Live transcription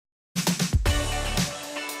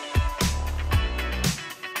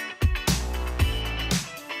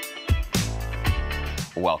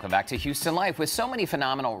Welcome back to Houston Life. With so many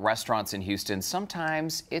phenomenal restaurants in Houston,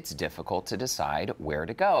 sometimes it's difficult to decide where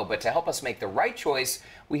to go. But to help us make the right choice,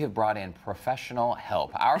 we have brought in professional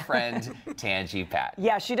help. Our friend, Tanji Pat.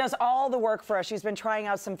 Yeah, she does all the work for us. She's been trying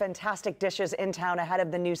out some fantastic dishes in town ahead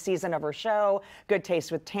of the new season of her show, Good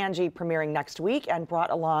Taste with Tanji, premiering next week, and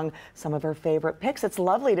brought along some of her favorite picks. It's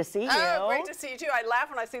lovely to see you. Oh, great to see you too. I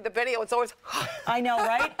laugh when I see the video. It's always... I know,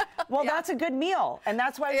 right? Well, Yeah. that's a good meal, and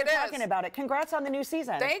that's why we're talking about it. Congrats on the new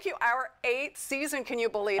season. Thank you. Our 8th season, can you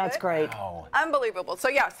believe it? That's great. Wow. Unbelievable. So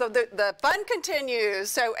yeah, so the fun continues.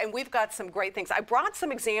 So, and we've got some great things. I brought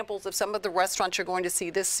some examples of some of the restaurants you're going to see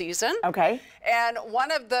this season. Okay. And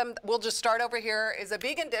one of them, we'll just start over here, is a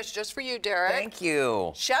vegan dish just for you, Derek. Thank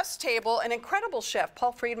you. Chef's Table, an incredible chef.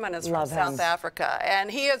 Paul Friedman is Love from him. South Africa,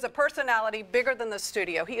 and he is a personality bigger than the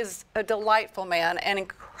studio. He is a delightful man and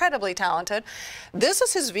incredibly talented. This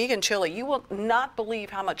is his vegan chili. You will not believe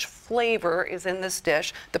how much flavor is in this dish.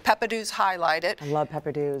 The peppadews highlight it. I love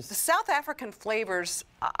peppadews. The South African flavors,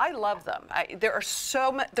 I love them. There are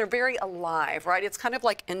so much, they're very alive, right? It's kind of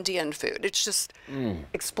like Indian food. It's just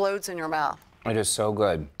explodes in your mouth. It is so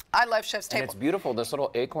good. I love Chef's And Table. it's beautiful, this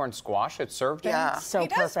little acorn squash it's served in. Yeah, So he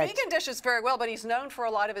does perfect. vegan dishes very well, but he's known for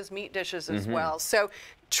a lot of his meat dishes as well. So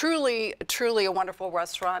truly, truly a wonderful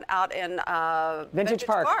restaurant out in Vintage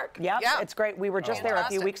Park. Yep, Yeah. it's great. We were just there a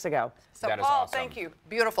few Fantastic. weeks ago. So That is Paul, awesome. thank you.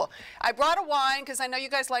 Beautiful. I brought a wine because I know you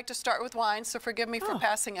guys like to start with wine, so forgive me for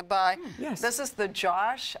passing it by. yes. This is the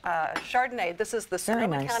Josh Chardonnay. This is the Very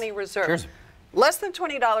Sonoma nice. County Reserve. Cheers. Less than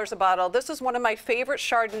 $20 a bottle. This is one of my favorite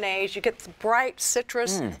Chardonnays. You get the bright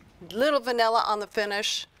citrus, little vanilla on the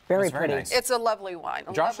finish. Very That's very pretty. nice. It's a lovely wine.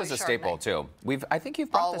 Josh lovely is a Chardonnay. staple too. I think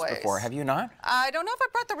you've brought this Always. before, have you not? I don't know if I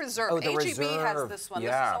brought the Reserve. Oh, the HEB has Reserve. this one. Yeah.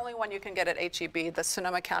 This is the only one you can get at HEB, the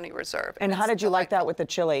Sonoma County Reserve. And how It's did you like that delightful. with the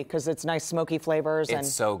chili? Because it's nice smoky flavors. and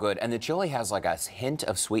It's so good. And the chili has like a hint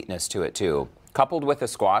of sweetness to it too. Coupled with the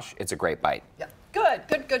squash, it's a great bite. Yeah. Good,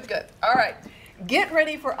 good, good, good. All right. Get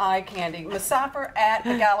ready for eye candy. Musafir at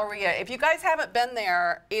the Galleria. If you guys haven't been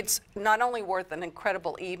there, it's not only worth an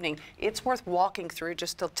incredible evening, it's worth walking through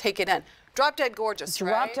just to take it in. Drop dead gorgeous,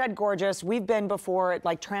 Drop right? dead gorgeous. We've been before. It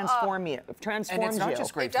like transforms you. And it's not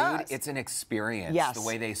just great It food, does. it's an experience. Yes. The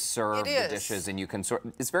way they serve It the is. dishes, and you can sort.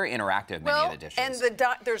 It's very interactive, many of the dishes. And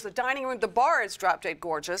there's the dining room. The bar is drop dead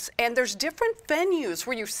gorgeous, and there's different venues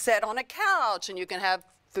where you sit on a couch and you can have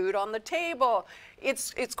food on the table.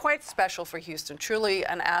 It's quite special for Houston. Truly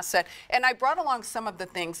an asset. And I brought along some of the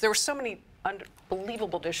things. There were so many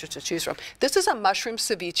unbelievable dishes to choose from. This is a mushroom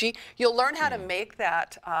ceviche. You'll learn how to make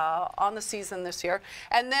that on the season this year.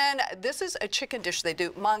 And then this is a chicken dish they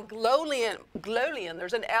do. Mongolian,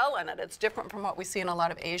 there's an L in it. It's different from what we see in a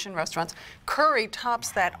lot of Asian restaurants. Curry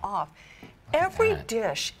tops that off. Every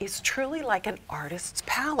dish is truly like an artist's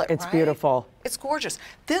palette, It's right? beautiful. It's gorgeous.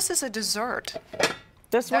 This is a dessert.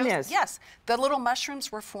 This one Those- is. Yes. The little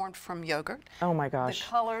mushrooms were formed from yogurt. Oh my gosh. The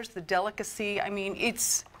colors, the delicacy. I mean,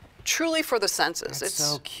 it's truly for the senses. it's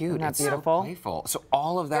so cute. that It's beautiful? so playful. So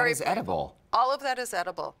all of that very is playful. edible. All of that is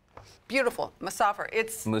edible. Beautiful. Musafir.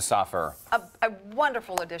 It's Musafir. a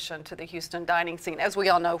wonderful addition to the Houston dining scene, as we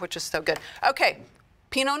all know, which is so good. Okay.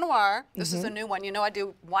 Pinot Noir, this is a new one. You know I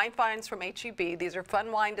do wine finds from HEB. These are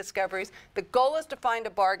fun wine discoveries. The goal is to find a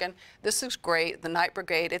bargain. This is great, the Night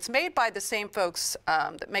Brigade. It's made by the same folks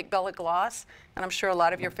that make Bella Gloss, and I'm sure a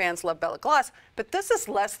lot of your fans love Bella Gloss, but this is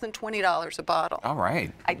less than $20 a bottle. All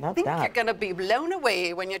right. I Love think that. you're going to be blown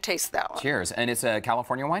away when you taste that one. Cheers. And it's a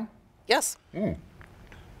California wine? Yes.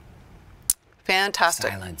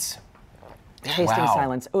 Fantastic. Silence. Tasting Wow.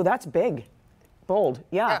 silence. Oh, that's big. Bold.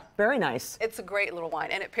 Yeah, Yeah. very nice. It's a great little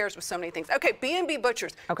wine, and it pairs with so many things. Okay, B&B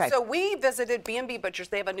Butchers. Okay. So we visited B&B Butchers.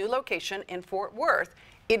 They have a new location in Fort Worth.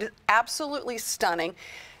 It is absolutely stunning.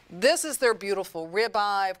 This is their beautiful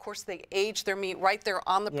ribeye. Of course, they age their meat right there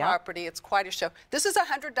on the Yep. property. It's quite a show. This is a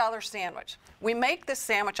 $100 sandwich. We make this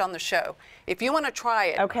sandwich on the show. If you want to try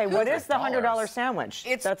it. Okay, what is the $100 $100 sandwich?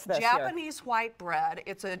 It's That's this here. Japanese white bread.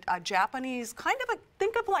 It's a Japanese, kind of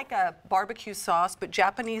think of like a barbecue sauce, but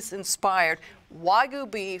Japanese inspired.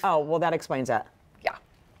 Wagyu beef. Oh, well, that explains that. Yeah.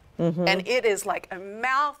 And it is like a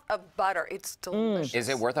mouth of butter. It's delicious. Is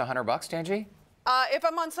it worth $100, Tanji? If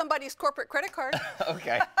I'm on somebody's corporate credit card.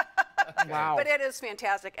 Okay. Wow. But it is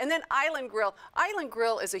fantastic. And then Island Grill. Island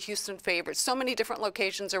Grill is a Houston favorite. So many different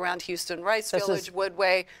locations around Houston. Rice This Village, is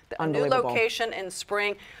Woodway, a new unbelievable. location in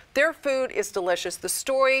Spring. Their food is delicious. The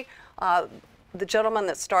story, the gentleman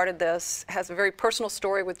that started this has a very personal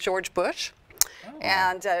story with George Bush.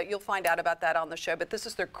 And you'll find out about that on the show. But this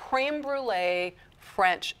is their creme brulee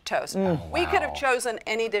French toast. We could have chosen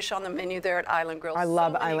any dish on the menu there at Island Grill. I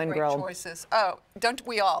love so many Island great Grill. choices. Oh, don't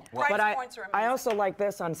we all? Price But points are amazing. I also like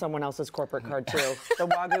this on someone else's corporate card too. The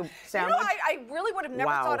Wagyu sandwich. You know, I really would have never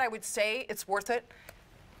Wow. thought I would say it's worth it.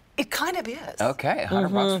 It kind of is. Okay,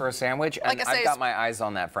 $100 for a sandwich. And Like I say, I've got it's- my eyes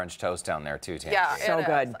on that French toast down there too, Tanji. Yeah, So it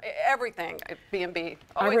good. is. Everything at B&B.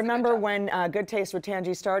 I Always a good remember job. when Good Taste with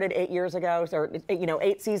Tanji started 8 years ago, or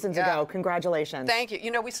 8 seasons Yeah. ago. Congratulations. Thank you.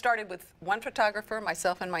 You know, we started with one photographer,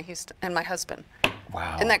 myself and my husband.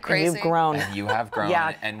 Wow. Isn't that And crazy? you've grown. And you have grown,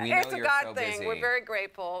 Yeah. and we know It's a you're God so thing. busy. We're very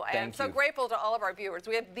grateful, and Thank so you. grateful to all of our viewers.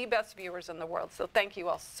 We have the best viewers in the world, so thank you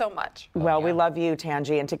all so much. Well, we yeah. love you,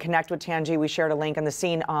 Tanji. And to connect with Tanji, we shared a link in the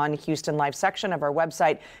Scene on Houston Life section of our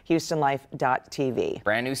website, houstonlife.tv.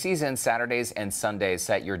 Brand new season, Saturdays and Sundays.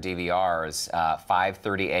 Set your DVRs,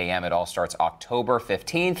 5:30 a.m. It all starts October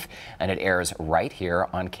 15th, and it airs right here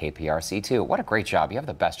on KPRC 2. What a great job. You have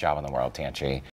the best job in the world, Tanji.